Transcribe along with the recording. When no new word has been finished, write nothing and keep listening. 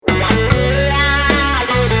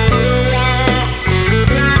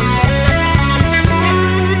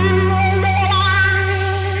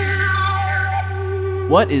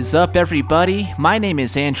What is up, everybody? My name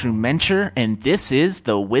is Andrew Mencher, and this is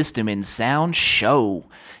the Wisdom in Sound Show.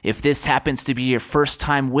 If this happens to be your first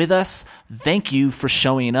time with us, thank you for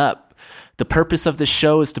showing up. The purpose of the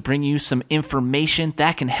show is to bring you some information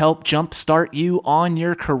that can help jumpstart you on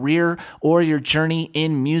your career or your journey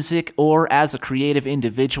in music or as a creative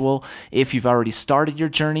individual. If you've already started your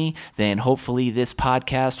journey, then hopefully this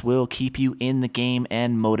podcast will keep you in the game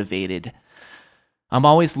and motivated. I'm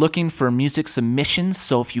always looking for music submissions,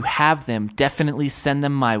 so if you have them, definitely send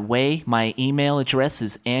them my way. My email address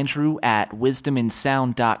is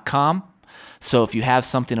andrew@wisdominsound.com. So if you have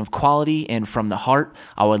something of quality and from the heart,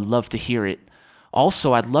 I would love to hear it.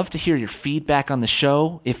 Also, I'd love to hear your feedback on the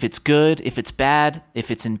show. If it's good, if it's bad,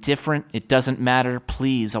 if it's indifferent, it doesn't matter.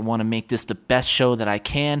 Please, I want to make this the best show that I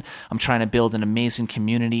can. I'm trying to build an amazing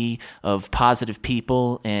community of positive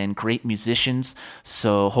people and great musicians.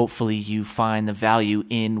 So hopefully you find the value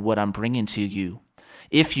in what I'm bringing to you.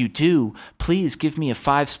 If you do, please give me a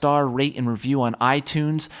 5-star rate and review on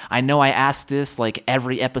iTunes. I know I ask this like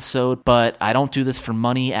every episode, but I don't do this for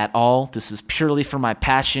money at all. This is purely for my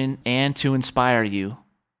passion and to inspire you.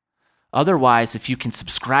 Otherwise, if you can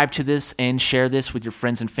subscribe to this and share this with your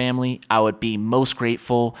friends and family, I would be most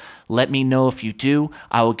grateful. Let me know if you do.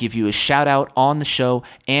 I will give you a shout out on the show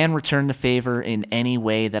and return the favor in any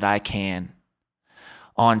way that I can.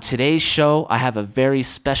 On today's show, I have a very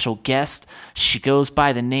special guest. She goes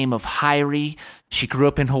by the name of Hairi. She grew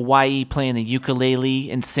up in Hawaii playing the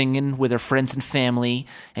ukulele and singing with her friends and family,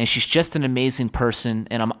 and she's just an amazing person,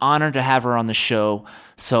 and I'm honored to have her on the show.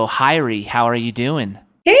 So, Hairi, how are you doing?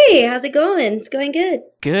 Hey, how's it going? It's going good.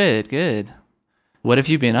 Good. What have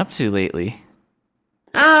you been up to lately?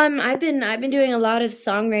 I've been doing a lot of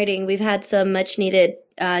songwriting. We've had some much needed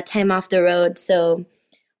time off the road, so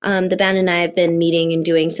the band and I have been meeting and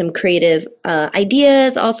doing some creative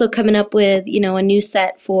ideas, also coming up with, a new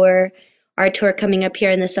set for our tour coming up here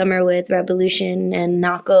in the summer with Revolution and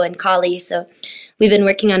Nako and Kali. So we've been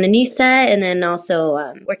working on a new set and then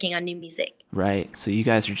also working on new music. Right. So you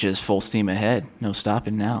guys are just full steam ahead. No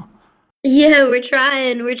stopping now. Yeah, we're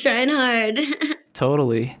trying. We're trying hard.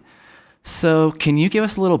 Totally. So can you give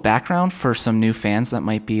us a little background for some new fans that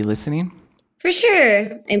might be listening? For sure.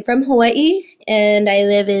 I'm from Hawaii and I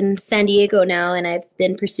live in San Diego now, and I've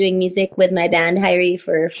been pursuing music with my band Hairi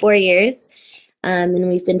for 4 years. And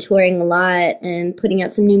we've been touring a lot and putting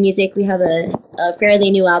out some new music. We have a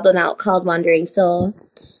fairly new album out called Wandering Soul.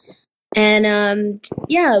 And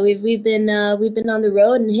we've been on the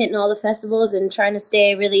road and hitting all the festivals and trying to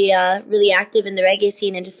stay really active in the reggae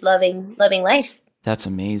scene and just loving life. That's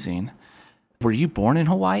amazing. Were you born in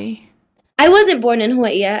Hawaii? I wasn't born in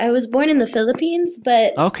Hawaii. I was born in the Philippines,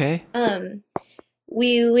 but okay.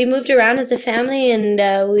 We moved around as a family, and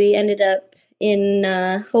we ended up in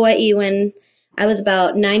Hawaii when I was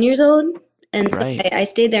about 9 years old, and so right. I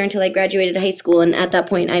stayed there until I graduated high school, and at that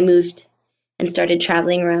point I moved and started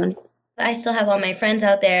traveling around. I still have all my friends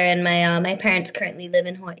out there, and my parents currently live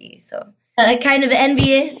in Hawaii, so kind of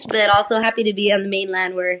envious, but also happy to be on the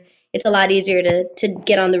mainland where it's a lot easier to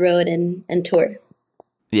get on the road and tour.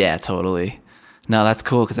 Yeah, totally. No, that's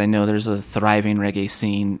cool because I know there's a thriving reggae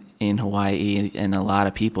scene in Hawaii and a lot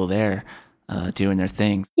of people there doing their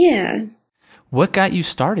thing. Yeah. What got you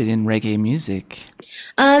started in reggae music?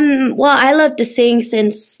 Well, I love to sing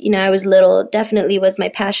since, I was little. Definitely was my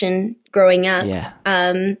passion growing up. Yeah.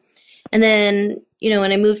 And then,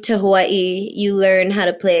 when I moved to Hawaii, you learn how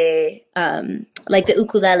to play like the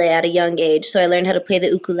ukulele at a young age. So I learned how to play the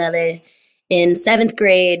ukulele in 7th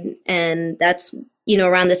grade, and that's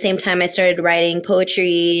around the same time I started writing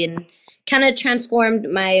poetry and kind of transformed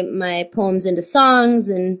my poems into songs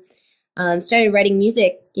and started writing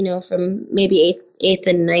music, from maybe 8th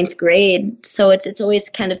and 9th grade. So it's always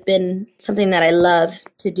kind of been something that I love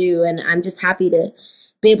to do, and I'm just happy to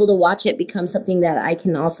be able to watch it become something that I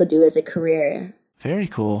can also do as a career. Very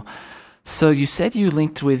cool. So you said you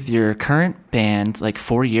linked with your current band like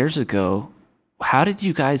 4 years ago. How did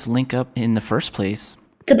you guys link up in the first place?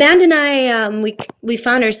 The band and I, we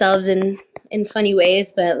found ourselves in funny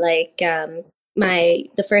ways, but the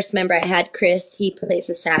first member I had, Chris, he plays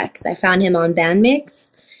the sax. I found him on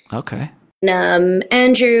Bandmix. Okay. And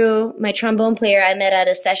Andrew, my trombone player, I met at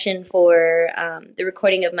a session for the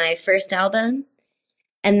recording of my first album.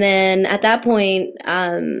 And then at that point,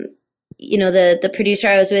 the producer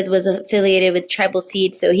I was with was affiliated with Tribal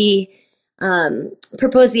Seeds, so he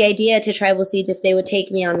proposed the idea to Tribal Seeds if they would take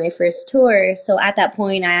me on my first tour. So at that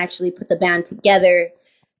point, I actually put the band together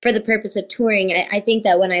for the purpose of touring. I think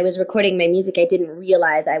that when I was recording my music, I didn't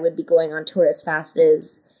realize I would be going on tour as fast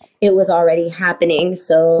as it was already happening.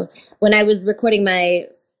 So when I was recording my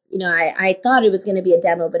I thought it was going to be a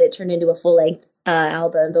demo, but it turned into a full length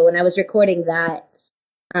album. But when I was recording that,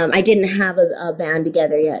 I didn't have a band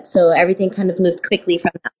together yet, so everything kind of moved quickly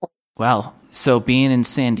from that point. Wow. So being in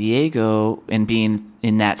San Diego and being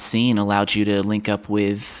in that scene allowed you to link up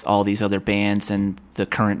with all these other bands and the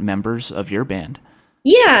current members of your band.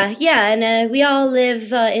 Yeah, yeah, and we all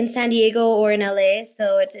live in San Diego or in LA,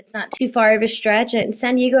 so it's not too far of a stretch. And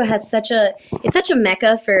San Diego has such a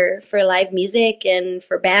mecca for live music and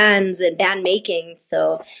for bands and band making.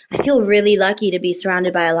 So I feel really lucky to be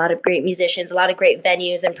surrounded by a lot of great musicians, a lot of great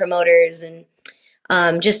venues and promoters, and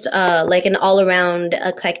just like an all around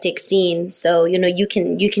eclectic scene. So you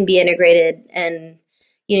can be integrated, and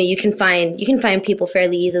you can find people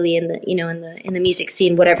fairly easily in the music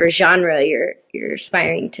scene, whatever genre you're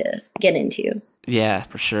aspiring to get into. Yeah,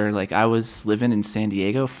 for sure. Like I was living in San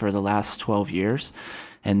Diego for the last 12 years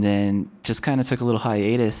and then just kind of took a little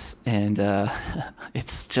hiatus, and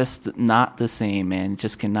it's just not the same, man.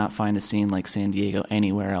 Just cannot find a scene like San Diego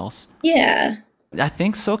anywhere else. Yeah. I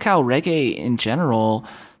think SoCal reggae in general,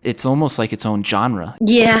 it's almost like its own genre.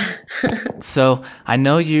 Yeah. So I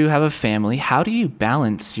know you have a family. How do you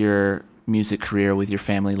balance your music career with your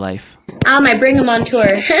family life? I bring them on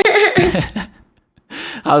tour.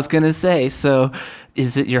 I was going to say, so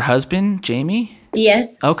is it your husband, Jamie?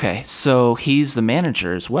 Yes. Okay, so he's the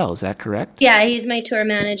manager as well, is that correct? Yeah, he's my tour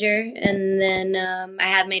manager. And then I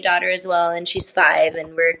have my daughter as well, and she's 5,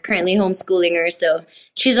 and we're currently homeschooling her, so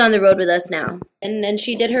she's on the road with us now. And then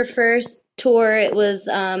she did her first tour. It was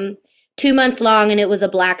 2 months long, and it was a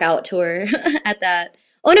blackout tour at that.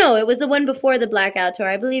 Oh no, it was the one before the blackout tour.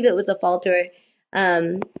 I believe it was a fall tour.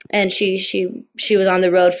 And she was on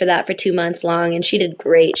the road for that for 2 months long, and she did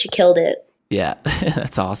great. She killed it. Yeah,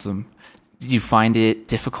 that's awesome. Do you find it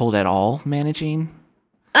difficult at all managing?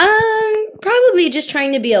 Probably just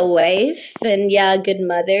trying to be a wife and a good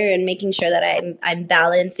mother, and making sure that I'm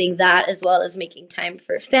balancing that as well as making time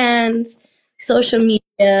for fans, social media,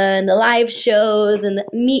 and the live shows and the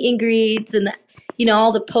meet and greets and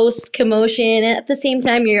all the post commotion. And at the same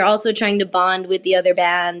time, you're also trying to bond with the other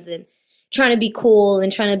bands and trying to be cool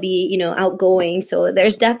and trying to be, outgoing. So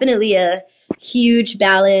there's definitely a huge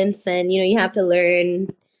balance, and you have to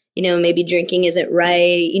learn, maybe drinking isn't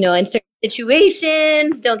right, in certain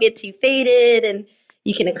situations, don't get too faded, and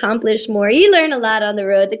you can accomplish more. You learn a lot on the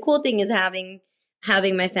road. The cool thing is having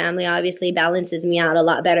my family obviously balances me out a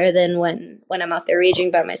lot better than when I'm out there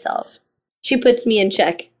raging by myself. She puts me in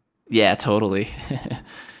check. Yeah, totally.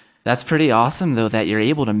 That's pretty awesome though, that you're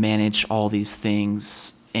able to manage all these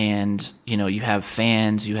things, and you have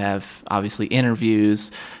fans, you have obviously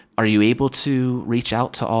interviews. Are you able to reach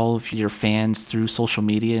out to all of your fans through social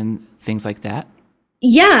media and things like that?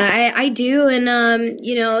 Yeah, I do. And,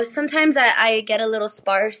 sometimes I get a little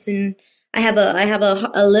sparse, and I have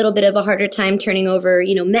a little bit of a harder time turning over,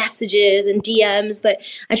 messages and DMs, but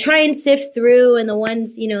I try and sift through, and the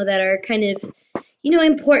ones, that are kind of,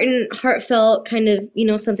 important, heartfelt, kind of,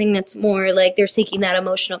 something that's more like they're seeking that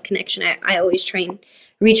emotional connection. I always try and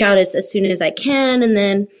reach out as soon as I can. And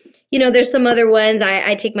then, there's some other ones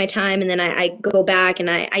I take my time, and then I go back and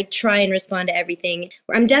I try and respond to everything.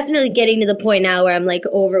 I'm definitely getting to the point now where I'm like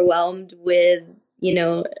overwhelmed with,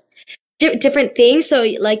 different things. So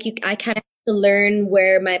like I kind of have to learn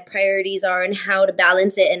where my priorities are and how to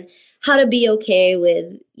balance it, and how to be okay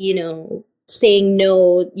with, saying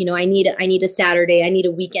no. I need a Saturday, I need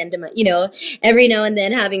a weekend, every now and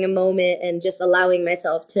then having a moment and just allowing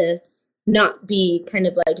myself to not be kind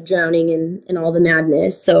of like drowning in all the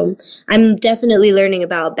madness. So I'm definitely learning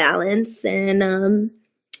about balance, and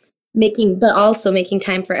but also making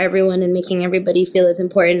time for everyone and making everybody feel as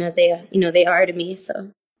important as they are to me.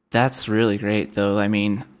 So that's really great though. I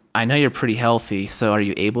mean, I know you're pretty healthy, so are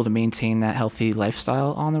you able to maintain that healthy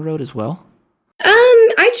lifestyle on the road as well?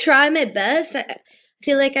 I try my best. I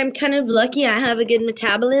feel like I'm kind of lucky. I have a good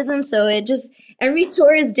metabolism, so every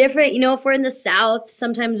tour is different. If we're in the South,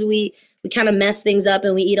 sometimes we kind of mess things up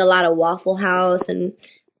and we eat a lot of Waffle House, and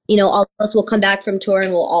all of us will come back from tour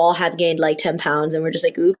and we'll all have gained like 10 pounds, and we're just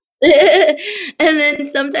like, oops. And then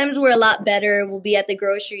sometimes we're a lot better. We'll be at the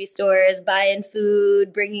grocery stores buying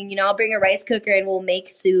food, bringing, I'll bring a rice cooker and we'll make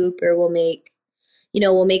soup, or we'll make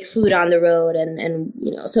food on the road. And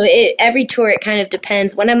so every tour, it kind of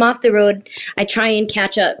depends. When I'm off the road, I try and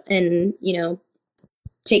catch up and,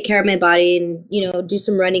 take care of my body, and, do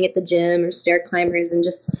some running at the gym or stair climbers, and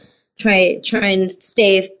just try and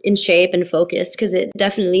stay in shape and focused, because it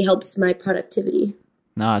definitely helps my productivity.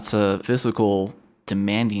 No, it's a physical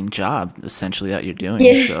demanding job essentially that you're doing.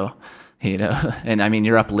 Yeah. So, and I mean,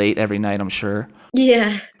 you're up late every night, I'm sure.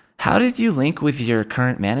 Yeah. How did you link with your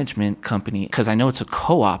current management company? Because I know it's a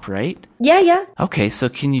co-op, right? Yeah. Okay, so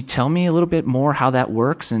can you tell me a little bit more how that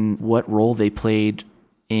works and what role they played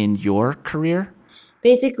in your career?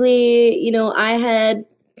 Basically, I had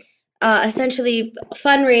essentially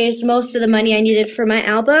fundraised most of the money I needed for my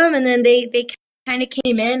album, and then they kind of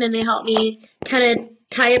came in and they helped me kind of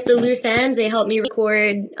tie up the loose ends. They helped me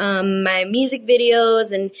record my music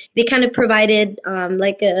videos, and they kind of provided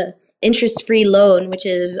like a interest-free loan, which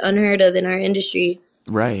is unheard of in our industry.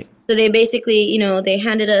 Right. So they basically, they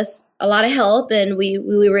handed us a lot of help, and we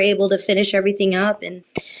were able to finish everything up. And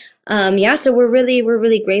yeah, so we're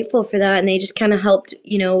really grateful for that. And they just kind of helped,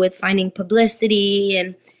 with finding publicity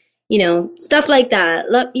and stuff like that.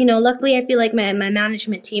 Luckily, I feel like my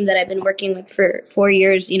management team that I've been working with for 4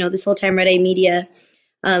 years, this whole time, Red Eye Media,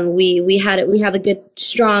 we have a good,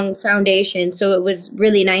 strong foundation. So it was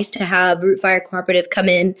really nice to have Root Fire Cooperative come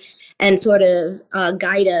in and sort of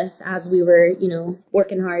guide us as we were,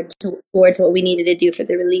 working hard towards what we needed to do for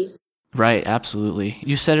the release. Right, absolutely.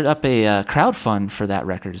 You set it up a crowdfund for that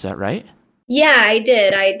record, is that right? Yeah, I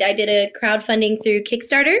did. I did a crowdfunding through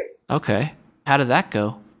Kickstarter. Okay. How did that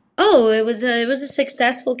go? Oh, it was a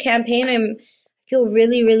successful campaign. I feel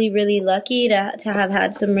really, really, really lucky to have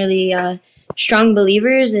had some really strong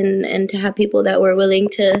believers and to have people that were willing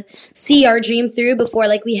to see our dream through before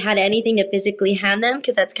like we had anything to physically hand them,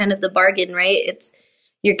 because that's kind of the bargain, right?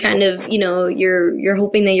 You're kind of, you're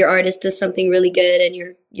hoping that your artist does something really good, and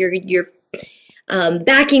you're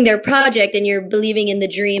backing their project, and you're believing in the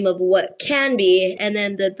dream of what can be. And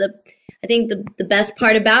then I think the best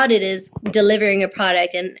part about it is delivering a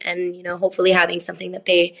product and hopefully having something that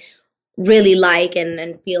they really like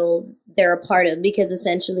and feel they're a part of, because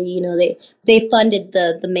essentially, they funded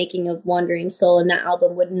the making of Wandering Soul, and that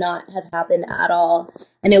album would not have happened at all.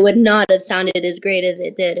 And it would not have sounded as great as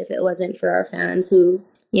it did if it wasn't for our fans who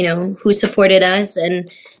supported us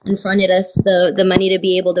and fronted us the money to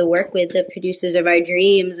be able to work with the producers of our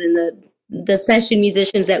dreams and the session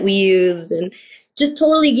musicians that we used, and just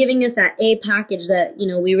totally giving us that A package that,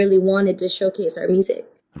 we really wanted to showcase our music.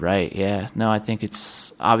 Right, yeah. No, I think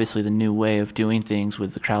it's obviously the new way of doing things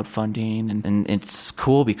with the crowdfunding, and it's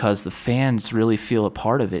cool because the fans really feel a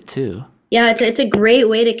part of it too. Yeah, it's a great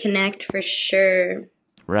way to connect for sure.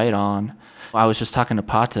 Right on. I was just talking to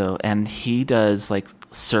Pato, and he does like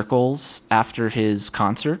circles after his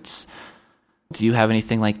concerts. Do you have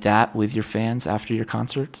anything like that with your fans after your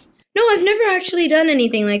concerts? No, I've never actually done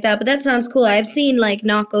anything like that, but that sounds cool. I've seen like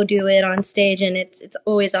Nako do it on stage, and it's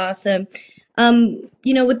always awesome.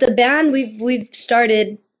 With the band, we've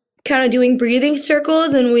started kind of doing breathing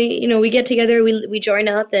circles, and we get together, we join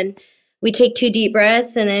up, and we take 2 deep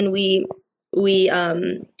breaths, and then we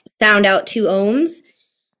sound out 2 ohms,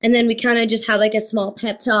 and then we kind of just have like a small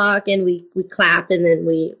pep talk, and we clap, and then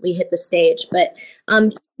we hit the stage. But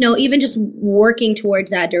even just working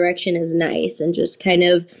towards that direction is nice, and just kind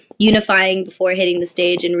of unifying before hitting the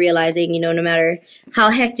stage and realizing, no matter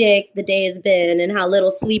how hectic the day has been and how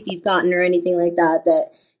little sleep you've gotten or anything like that,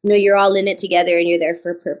 that you're all in it together and you're there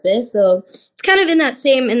for a purpose. So it's kind of in that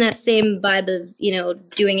same vibe of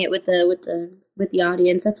doing it with the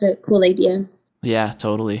audience. That's a cool idea. Yeah,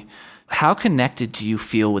 totally. How connected do you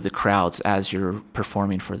feel with the crowds as you're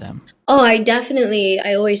performing for them? Oh, I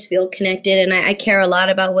always feel connected, and I care a lot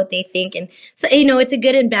about what they think. And so, it's a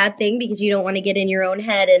good and bad thing, because you don't want to get in your own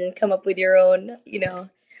head and come up with your own,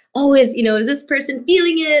 is this person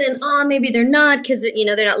feeling it? And, maybe they're not, because,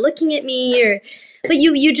 they're not looking at me, but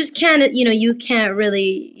you just can't, you can't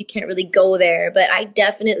really go there. But I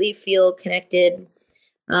definitely feel connected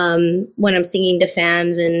when I'm singing to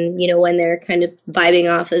fans, and when they're kind of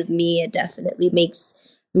vibing off of me. It definitely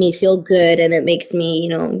makes me feel good, and it makes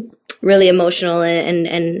me really emotional,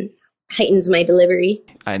 and heightens my delivery.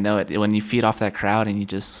 I know it. When you feed off that crowd and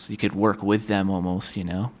you could work with them almost,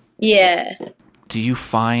 Yeah. Do you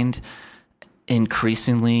find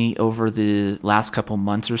increasingly over the last couple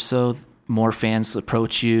months or so, more fans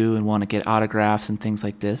approach you and want to get autographs and things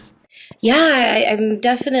like this? Yeah, I'm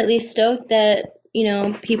definitely stoked that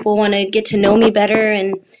people want to get to know me better.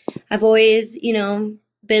 And I've always,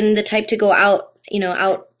 been the type to go out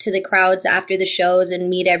to the crowds after the shows and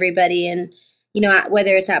meet everybody. And,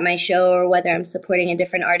 whether it's at my show or whether I'm supporting a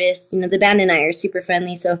different artist, the band and I are super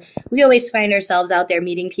friendly. So we always find ourselves out there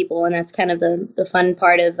meeting people. And that's kind of the fun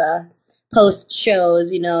part of post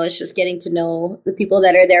shows, it's just getting to know the people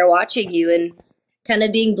that are there watching you, and kind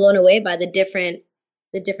of being blown away by the different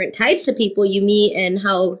types of people you meet, and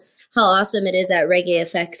how awesome it is that reggae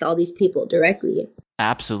affects all these people directly.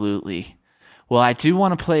 Absolutely. Well, I do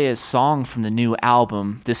want to play a song from the new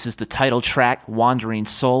album. This is the title track, Wandering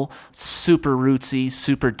Soul. Super rootsy,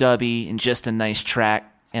 super dubby, and just a nice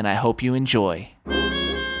track, and I hope you enjoy.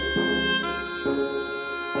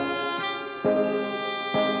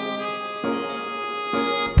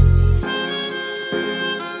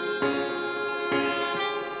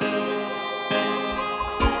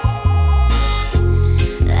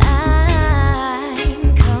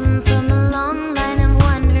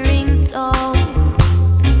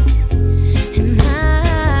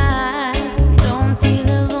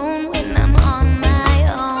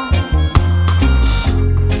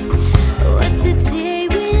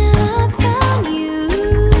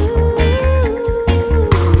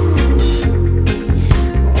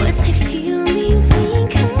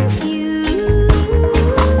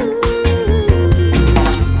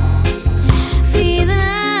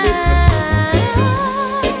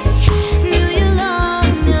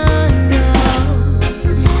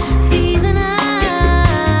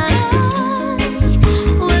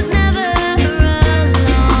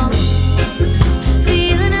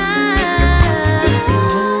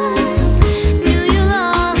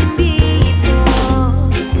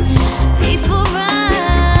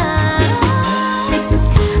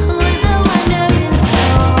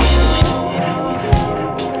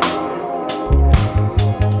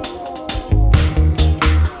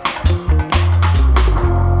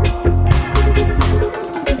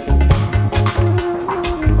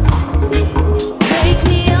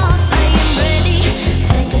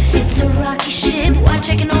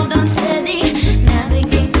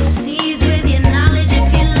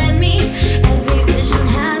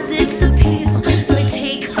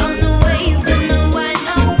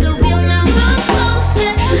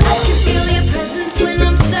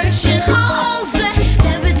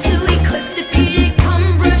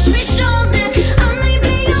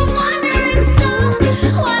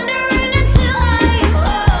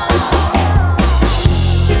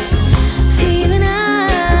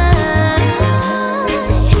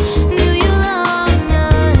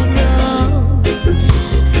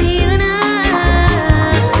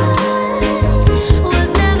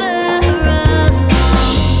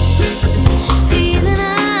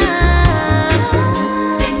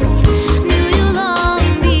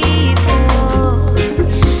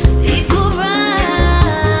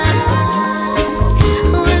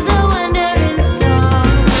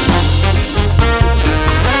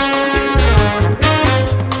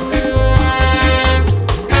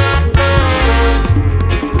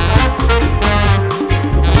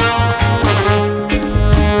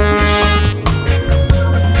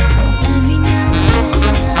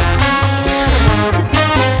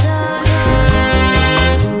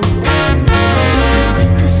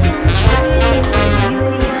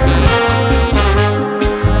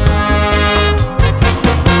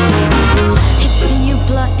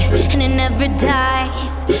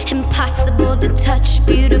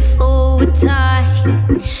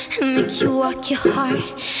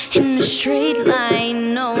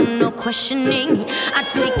 Questioning, I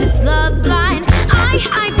take this love blind.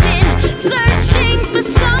 I've been searching for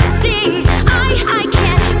something I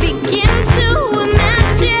can't begin to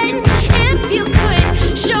imagine. If you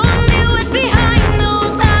could show me what's behind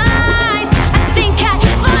those eyes, I think I'd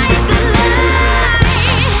find the light.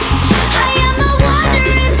 I am a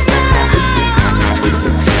wandering soul.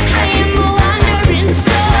 I am a wandering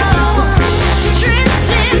soul,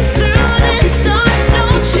 drifting through this dark.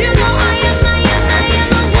 Don't you know I am a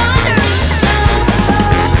wandering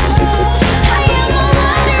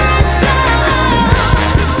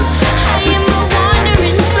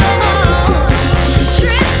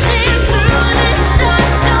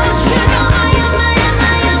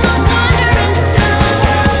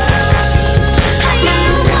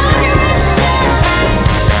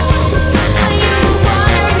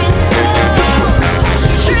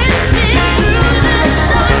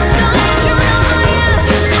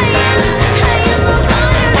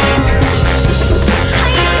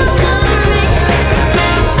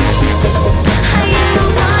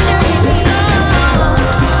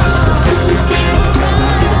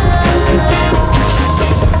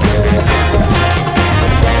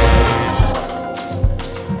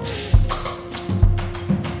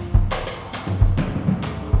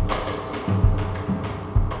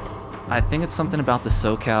I think it's something about the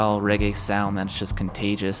SoCal reggae sound that's just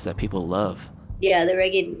contagious that people love. Yeah, the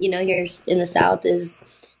reggae, here in the South it's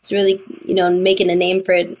really, making a name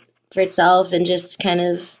for itself and just kind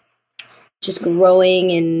of just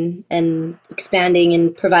growing and expanding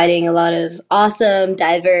and providing a lot of awesome,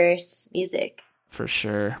 diverse music. For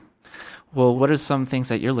sure. Well, what are some things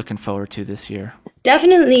that you're looking forward to this year?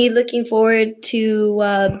 Definitely looking forward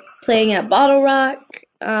to playing at Bottle Rock.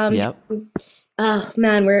 Yep. Oh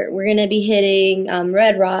man, we're gonna be hitting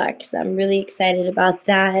Red Rocks. I'm really excited about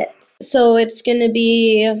that. So it's gonna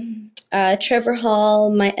be Trevor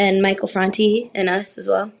Hall, and Michael Franti, and us as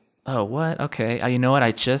well. Oh, what? Okay. You know what?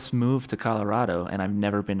 I just moved to Colorado and I've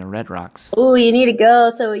never been to Red Rocks. Oh, you need to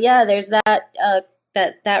go. So yeah, there's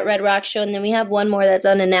that Red Rock show, and then we have one more that's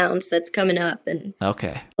unannounced that's coming up, and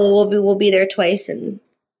Okay. we'll be there twice, and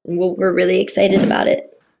we're really excited about it.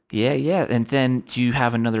 Yeah, yeah. And then do you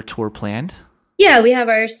have another tour planned? Yeah, we have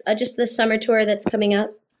our just the summer tour that's coming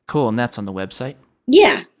up. Cool. And that's on the website?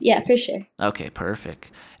 Yeah, for sure. Okay,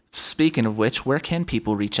 perfect. Speaking of which, where can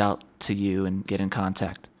people reach out to you and get in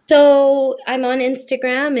contact? So I'm on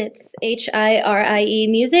Instagram. It's HIRIE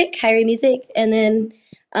Music, Hyrie Music, and then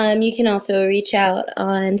you can also reach out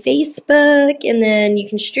on Facebook, and then you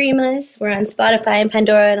can stream us. We're on Spotify and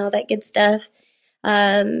Pandora and all that good stuff.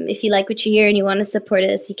 If you like what you hear and you want to support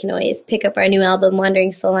us, you can always pick up our new album,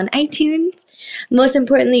 Wandering Soul, on iTunes. Most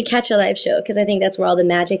importantly, catch a live show, because I think that's where all the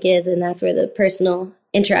magic is, and that's where the personal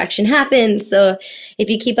interaction happens. So if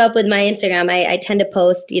you keep up with my Instagram, I tend to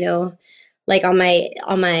post, like on my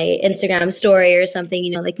Instagram story or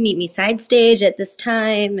something, like meet me side stage at this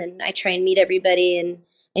time, and I try and meet everybody and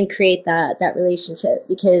create that relationship,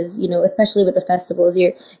 because especially with the festivals,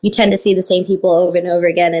 you tend to see the same people over and over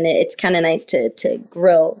again, and it's kind of nice to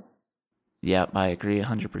grow. Yep, I agree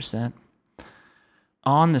 100%.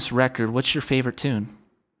 On this record, what's your favorite tune?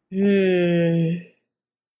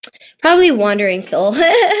 Probably Wandering Soul.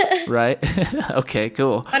 Right? Okay,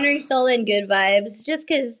 cool. Wandering Soul and Good Vibes, just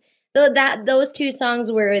because those two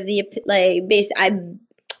songs were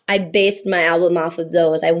I based my album off of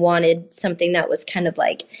those. I wanted something that was kind of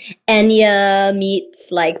like Enya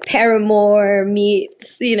meets like Paramore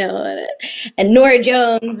meets, and Norah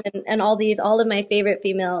Jones and all of my favorite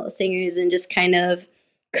female singers, and just kind of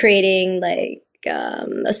creating like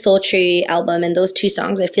a sultry album. And those two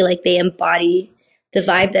songs, I feel like they embody the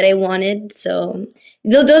vibe that I wanted. So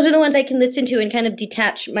those are the ones I can listen to and kind of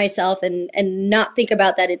detach myself and not think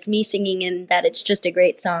about that it's me singing and that it's just a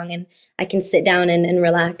great song, and I can sit down and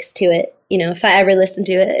relax to it, if I ever listen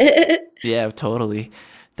to it. Yeah, totally.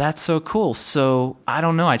 That's so cool. So I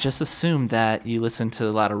don't know. I just assumed that you listen to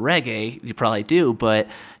a lot of reggae. You probably do, but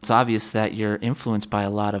it's obvious that you're influenced by a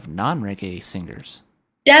lot of non-reggae singers.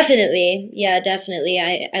 Definitely. Yeah, definitely.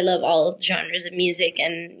 I love all genres of music,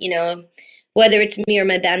 and, whether it's me or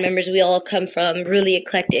my band members, we all come from really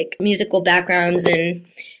eclectic musical backgrounds, and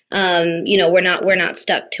we're not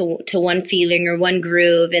stuck to one feeling or one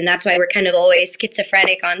groove, and that's why we're kind of always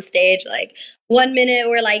schizophrenic on stage. Like 1 minute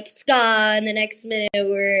we're like ska, and the next minute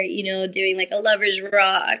we're doing like a lovers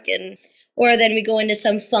rock, or then we go into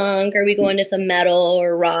some funk, or we go into some metal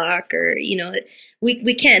or rock, or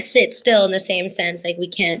we can't sit still in the same sense. Like we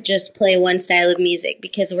can't just play one style of music,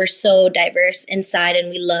 because we're so diverse inside, and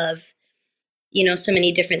we love so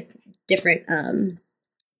many different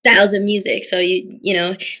styles of music. So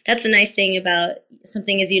that's a nice thing about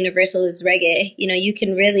something as universal as reggae. You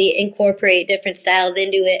can really incorporate different styles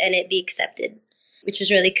into it and it be accepted, which is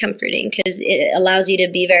really comforting, because it allows you to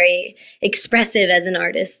be very expressive as an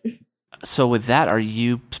artist. So with that, are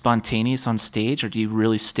you spontaneous on stage, or do you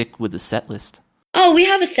really stick with the set list? Oh, we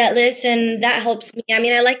have a set list, and that helps me. I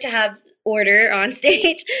mean, I like to have order on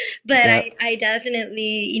stage, but Yeah. I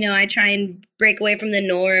definitely, I try and break away from the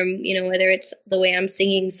norm, whether it's the way I'm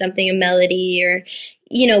singing something, a melody, or,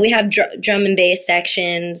 we have drum and bass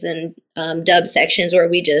sections and dub sections where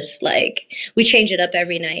we just we change it up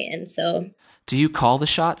every night. And so. Do you call the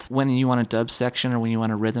shots when you want a dub section or when you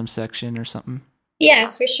want a rhythm section or something? Yeah,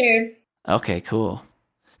 for sure. Okay, cool.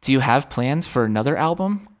 Do you have plans for another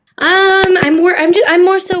album? I'm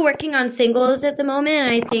more so working on singles at the moment.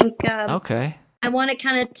 I think Okay. I want to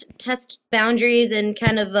kind of test boundaries and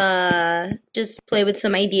kind of just play with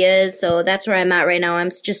some ideas. So that's where I'm at right now. I'm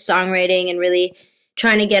just songwriting and really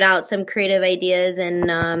trying to get out some creative ideas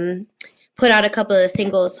and put out a couple of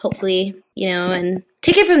singles, hopefully, and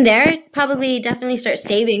take it from there. Probably definitely start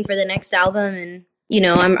saving for the next album, and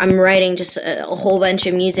I'm writing just a whole bunch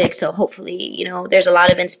of music, so hopefully, there's a lot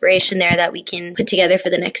of inspiration there that we can put together for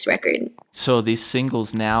the next record. So these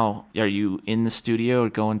singles now, are you in the studio or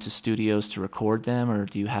going to studios to record them, or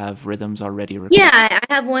do you have rhythms already recorded? Yeah, I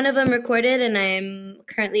have one of them recorded, and I'm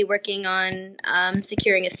currently working on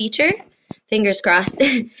securing a feature. Fingers crossed.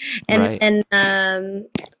 And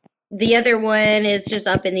the other one is just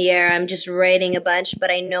up in the air. I'm just writing a bunch, but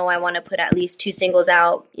I know I want to put at least 2 singles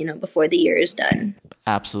out, before the year is done.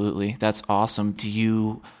 Absolutely. That's awesome. Do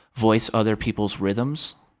you voice other people's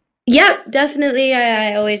rhythms? Yeah, definitely.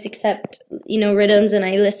 I always accept, rhythms and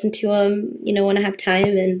I listen to them, when I have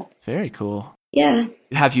time. And Very cool. yeah.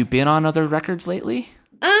 Have you been on other records lately?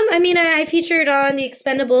 I mean, I featured on the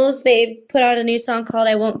Expendables. They put out a new song called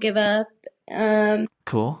 "I Won't Give Up." Um,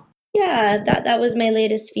 Cool. yeah, that was my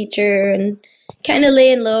latest feature, and kind of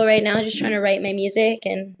laying low right now, just trying to write my music,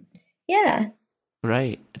 and yeah.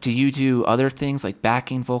 Right. Do you do other things like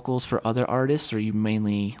backing vocals for other artists, or you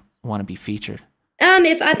mainly want to be featured?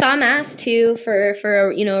 If I'm asked to for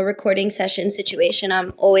a recording session situation,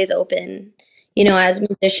 I'm always open. As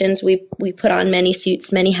musicians, we put on many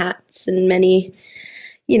suits, many hats, and many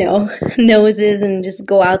noses, and just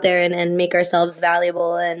go out there and make ourselves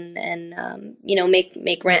valuable, and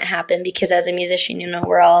make rent happen, because as a musician,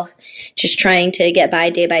 we're all just trying to get by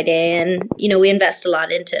day by day, and we invest a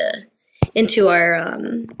lot into our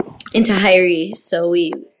into hirees, so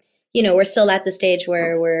we're still at the stage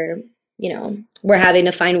where we're having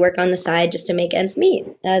to find work on the side just to make ends meet,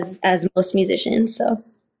 as most musicians. So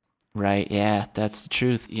Right. Yeah, that's the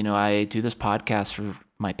truth. I do this podcast for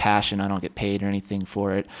my passion. I don't get paid or anything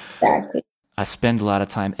for it. exactly. I spend a lot of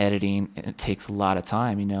time editing and it takes a lot of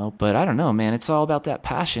time, but I don't know, man. It's all about that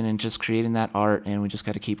passion and just creating that art. And we just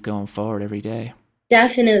got to keep going forward every day.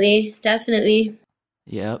 Definitely, definitely.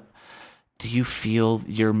 Yep. Do you feel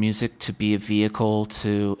your music to be a vehicle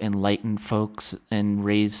to enlighten folks and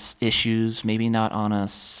raise issues, maybe not on a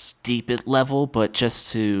steep level, but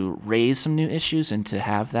just to raise some new issues and to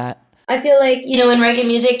have that? I feel like, in reggae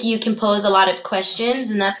music, you can pose a lot of questions,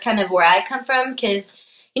 and that's kind of where I come from, because,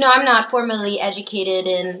 I'm not formally educated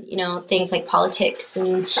in, things like politics.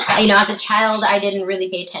 And, as a child, I didn't really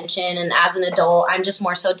pay attention. And as an adult, I'm just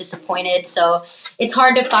more so disappointed. So it's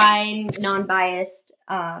hard to find non-biased,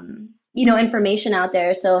 information out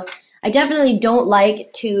there. So I definitely don't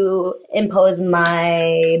like to impose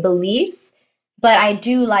my beliefs, but I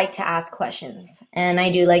do like to ask questions, and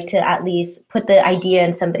I do like to at least put the idea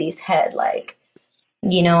in somebody's head. Like,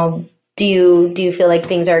 do you feel like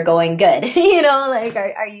things are going good? Like,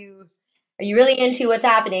 are you really into what's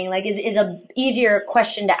happening? Like, is a easier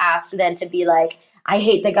question to ask than to be like, I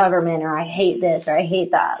hate the government, or I hate this, or I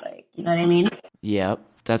hate that. Like, you know what I mean? Yep.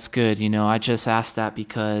 That's good. I just asked that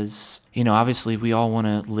because, obviously we all want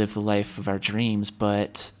to live the life of our dreams,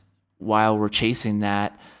 but while we're chasing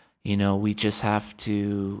that, we just have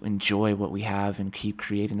to enjoy what we have and keep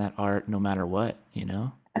creating that art no matter what.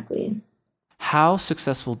 Exactly. How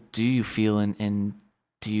successful do you feel, and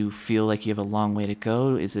do you feel like you have a long way to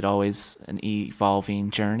go? Is it always an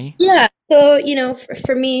evolving journey? Yeah. So,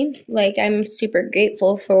 for me, like, I'm super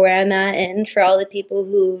grateful for where I'm at and for all the people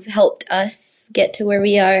who've helped us get to where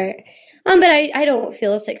we are. But I don't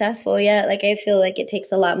feel successful yet. Like, I feel like it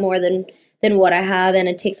takes a lot more than what I have, and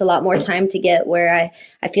it takes a lot more time to get where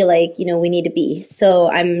I feel like, we need to be. So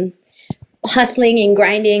I'm hustling and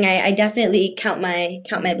grinding. I definitely count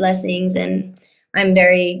my blessings, and I'm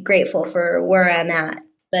very grateful for where I'm at.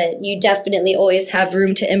 But you definitely always have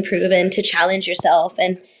room to improve and to challenge yourself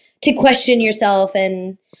and to question yourself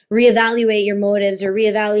and reevaluate your motives or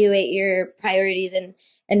reevaluate your priorities,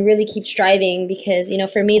 and really keep striving, because,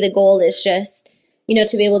 for me, the goal is just,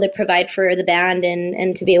 to be able to provide for the band,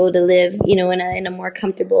 and to be able to live, in a more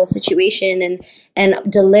comfortable situation,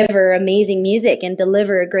 and deliver amazing music and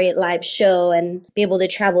deliver a great live show and be able to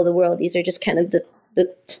travel the world. These are just kind of the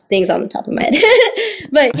things on the top of my head.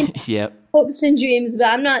 But Yep. hopes and dreams, but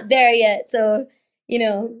I'm not there yet. So,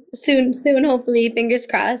 soon, hopefully, fingers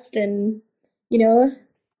crossed, and,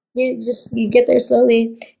 you get there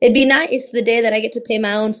slowly. It'd be nice the day that I get to pay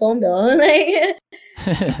my own phone bill, like,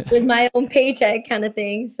 with my own paycheck kind of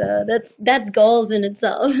thing. So that's goals in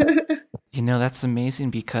itself. That's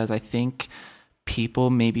amazing, because I think people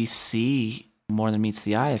maybe see more than meets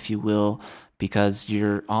the eye, if you will, because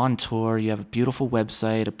you're on tour, you have a beautiful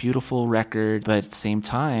website, a beautiful record, but at the same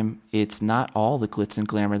time, it's not all the glitz and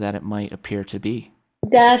glamour that it might appear to be.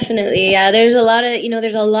 Definitely. Yeah. There's a lot of,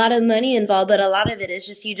 there's a lot of money involved, but a lot of it is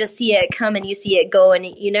just, you just see it come and you see it go, and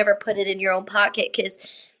you never put it in your own pocket, because,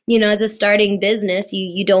 as a starting business,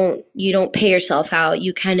 you don't pay yourself out.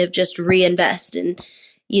 You kind of just reinvest. And,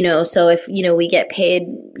 so if, we get paid,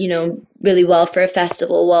 really well for a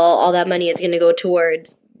festival, well, all that money is going to go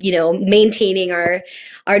towards, maintaining our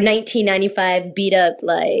 1995 beat up,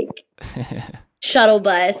 like, shuttle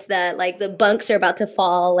bus that, like, the bunks are about to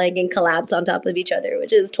fall, like, and collapse on top of each other,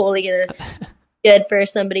 which is totally gonna good for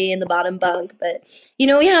somebody in the bottom bunk. But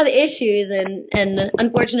we have issues, and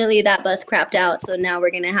unfortunately that bus crapped out, so now we're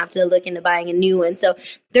gonna have to look into buying a new one. So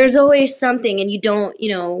there's always something, and you don't,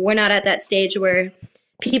 we're not at that stage where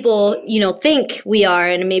people, think we are,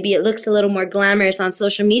 and maybe it looks a little more glamorous on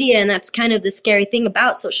social media. And that's kind of the scary thing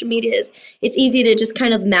about social media is it's easy to just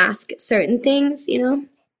kind of mask certain things.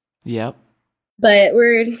 Yep. But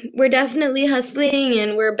we're definitely hustling,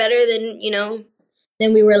 and we're better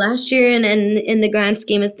than we were last year. And in the grand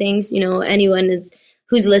scheme of things, anyone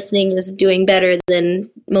who's listening is doing better than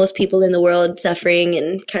most people in the world, suffering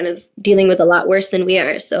and kind of dealing with a lot worse than we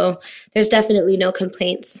are. So there's definitely no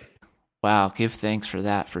complaints. Wow, give thanks for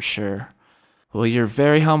that, for sure. Well, you're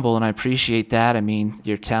very humble, and I appreciate that. I mean,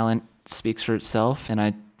 your talent speaks for itself, and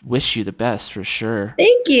I wish you the best, for sure.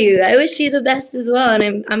 Thank you. I wish you the best as well,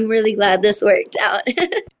 and I'm really glad this worked out.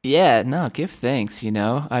 Yeah, no, give thanks,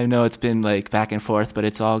 I know it's been like back and forth, but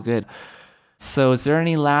it's all good. So is there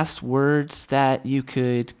any last words that you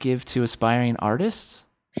could give to aspiring artists?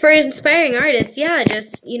 For inspiring artists, yeah,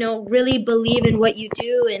 just, really believe in what you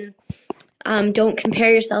do, and don't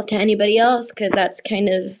compare yourself to anybody else, because that's kind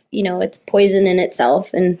of, it's poison in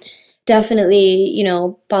itself. And definitely,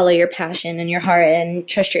 follow your passion and your heart, and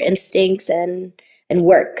trust your instincts, and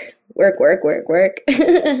work. Yep,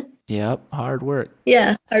 hard work.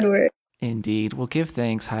 Yeah, hard work. Indeed. Well, give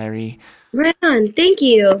thanks, Hyrie. Right on. Thank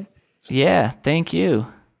you. Yeah, thank you.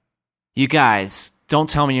 You guys, don't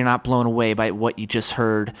tell me you're not blown away by what you just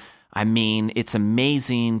heard. I mean, it's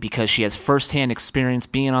amazing because she has firsthand experience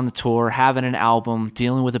being on the tour, having an album,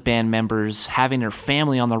 dealing with the band members, having her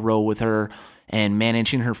family on the road with her, and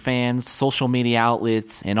managing her fans, social media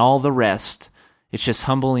outlets, and all the rest. It's just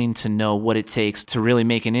humbling to know what it takes to really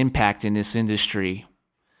make an impact in this industry.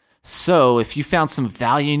 So, if you found some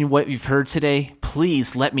value in what you've heard today,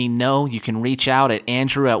 please let me know. You can reach out at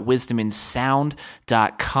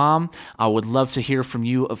andrew@wisdominsound.com. I would love to hear from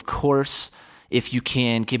you, of course. If you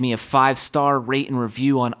can give me a 5-star rate and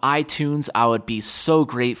review on iTunes, I would be so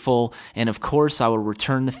grateful. And of course, I will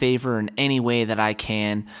return the favor in any way that I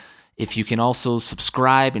can. If you can also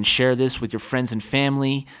subscribe and share this with your friends and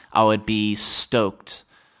family, I would be stoked.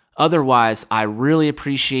 Otherwise, I really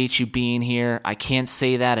appreciate you being here. I can't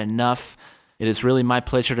say that enough. It is really my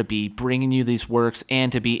pleasure to be bringing you these works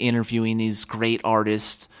and to be interviewing these great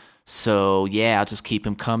artists. So yeah, I'll just keep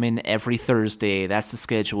them coming every Thursday. That's the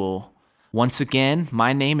schedule. Once again,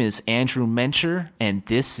 my name is Andrew Mencher, and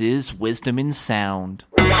this is Wisdom in Sound.